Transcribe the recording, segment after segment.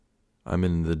I'm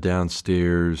in the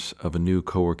downstairs of a new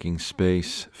co-working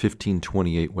space,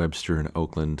 1528 Webster in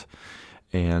Oakland,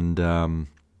 and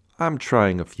I'm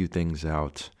trying a few things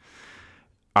out.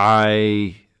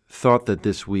 I thought that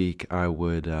this week I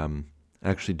would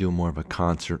actually do more of a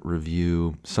concert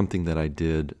review, something that I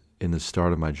did in the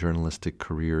start of my journalistic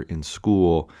career in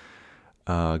school,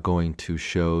 going to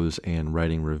shows and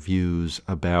writing reviews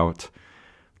about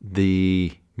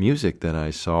the music that I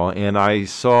saw. And I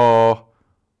saw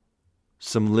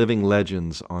some living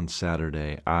legends on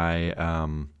Saturday. I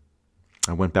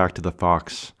went back to the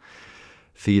Fox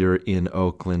Theater in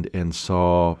Oakland and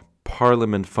saw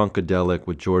Parliament Funkadelic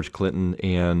with George Clinton,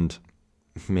 and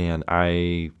man,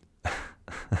 I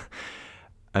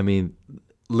mean,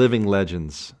 living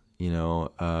legends,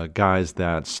 guys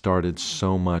that started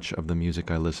so much of the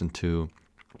music I listened to.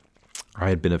 I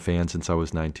had been a fan since I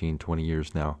was 19, 20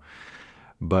 years now,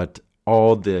 but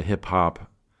all the hip-hop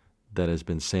that has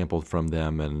been sampled from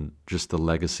them and just the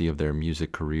legacy of their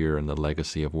music career and the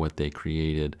legacy of what they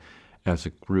created as a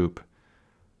group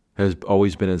has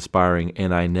always been inspiring,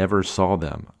 and I never saw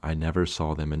them. I never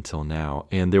saw them until now.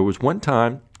 And there was one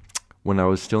time when I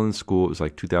was still in school, it was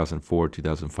like 2004,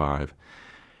 2005,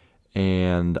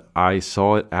 and I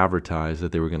saw it advertised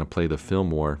that they were going to play the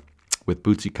Filmore with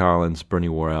Bootsy Collins, Bernie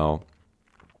Worrell.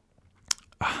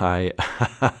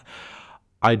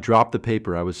 I dropped the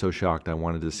paper. I was so shocked. I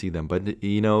wanted to see them. But,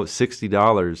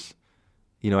 $60,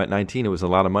 at 19, it was a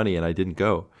lot of money, and I didn't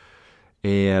go.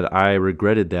 And I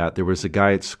regretted that. There was a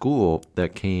guy at school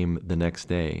that came the next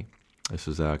day. This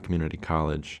was a community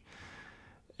college.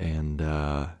 And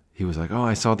he was like, "Oh,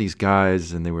 I saw these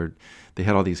guys, and they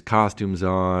had all these costumes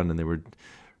on, and they were,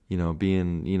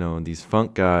 being, these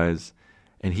funk guys."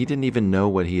 And he didn't even know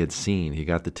what he had seen. He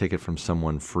got the ticket from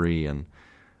someone free, and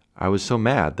I was so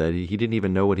mad that he didn't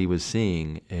even know what he was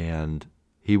seeing, and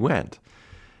he went.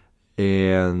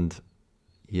 And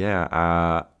yeah,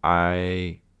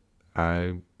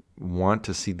 I want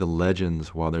to see the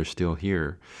legends while they're still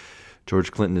here.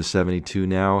 George Clinton is 72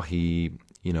 now. He,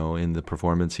 in the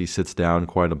performance, he sits down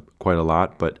quite a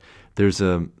lot. But there's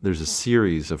a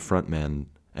series of frontmen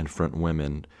and front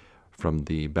women from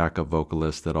the backup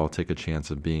vocalists that all take a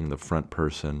chance of being the front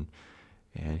person,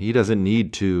 and he doesn't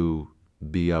need to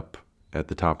be up at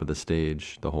the top of the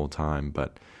stage the whole time.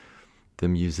 But the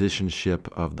musicianship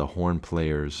of the horn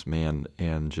players, man,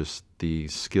 and just the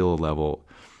skill level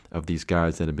of these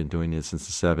guys that have been doing it since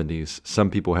the 70s. Some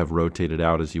people have rotated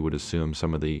out, as you would assume.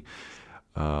 Some of the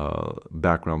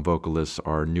background vocalists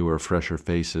are newer, fresher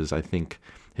faces. I think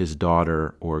his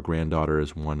daughter or granddaughter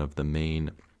is one of the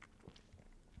main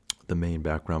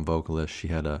background vocalists. She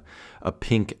had a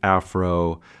pink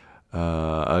afro.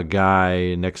 A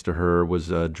guy next to her was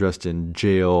dressed in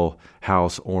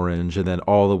jailhouse orange, and then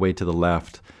all the way to the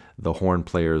left, the horn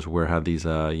players had these,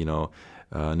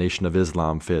 Nation of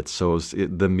Islam fits. So it was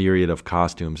the myriad of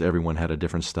costumes. Everyone had a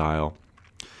different style.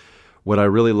 What I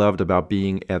really loved about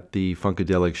being at the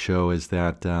Funkadelic show is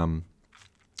that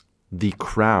the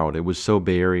crowd, it was so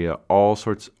Bay Area, all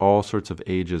sorts of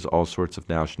ages, all sorts of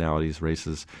nationalities,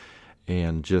 races,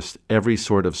 and just every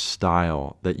sort of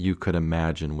style that you could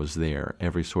imagine was there.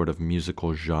 Every sort of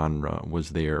musical genre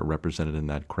was there, represented in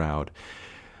that crowd.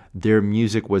 Their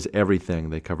music was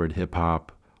everything. They covered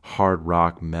hip-hop, hard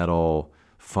rock, metal,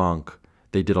 funk.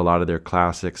 They did a lot of their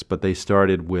classics, but they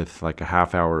started with like a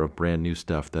half hour of brand new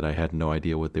stuff that I had no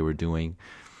idea what they were doing.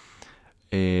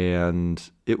 And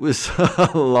it was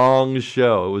a long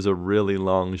show. It was a really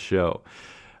long show.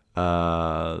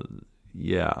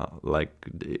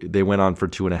 They went on for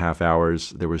 2.5 hours.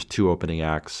 There was 2 opening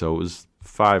acts, so it was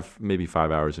maybe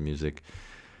 5 hours of music.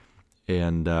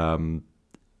 And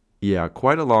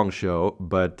quite a long show,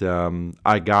 but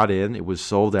I got in. It was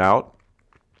sold out.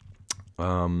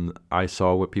 I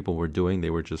saw what people were doing. They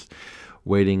were just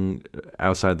waiting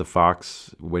outside the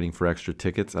Fox, waiting for extra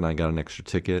tickets, and I got an extra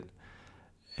ticket.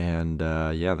 And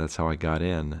that's how I got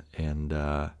in. And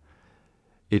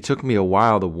it took me a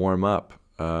while to warm up.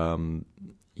 I'm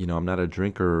not a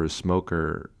drinker or a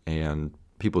smoker, and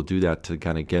people do that to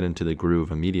kind of get into the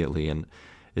groove immediately. And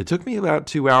it took me about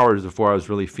 2 hours before I was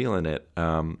really feeling it.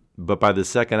 But by the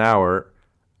second hour,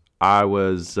 I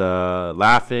was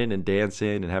laughing and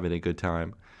dancing and having a good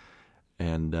time.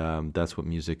 And that's what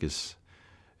music is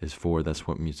for. That's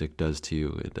what music does to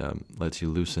you. It lets you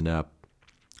loosen up.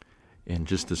 And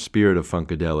just the spirit of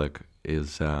Funkadelic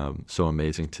is so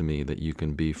amazing to me, that you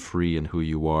can be free in who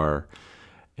you are,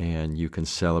 and you can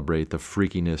celebrate the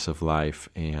freakiness of life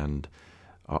and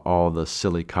all the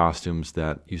silly costumes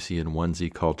that you see in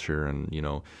onesie culture and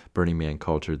Burning Man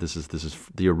culture. This is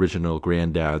the original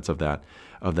granddads of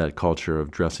that culture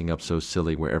of dressing up so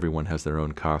silly, where everyone has their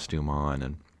own costume on,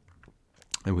 and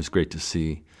it was great to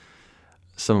see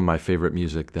some of my favorite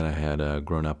music that I had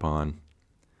grown up on.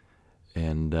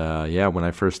 And when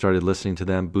I first started listening to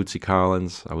them, Bootsy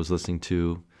Collins, I was listening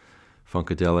to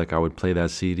Funkadelic. I would play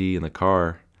that CD in the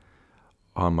car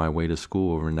on my way to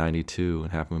school over 92 in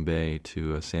Half Moon Bay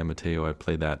to San Mateo. I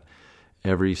played that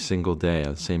every single day,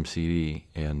 the same CD,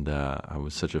 and I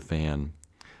was such a fan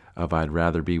of I'd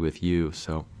Rather Be With You.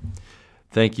 So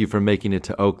thank you for making it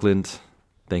to Oakland.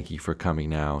 Thank you for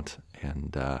coming out,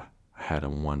 and I had a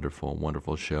wonderful,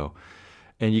 wonderful show.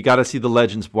 And you got to see the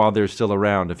legends while they're still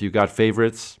around. If you got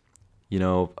favorites,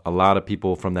 a lot of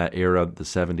people from that era, the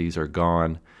 70s, are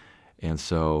gone. And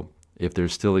so if they're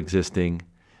still existing,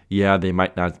 they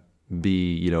might not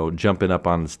be, jumping up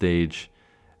on the stage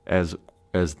as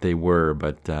they were,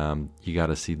 but you got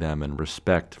to see them and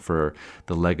respect for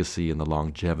the legacy and the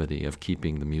longevity of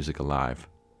keeping the music alive.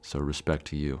 So respect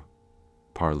to you,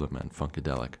 Parliament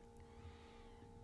Funkadelic.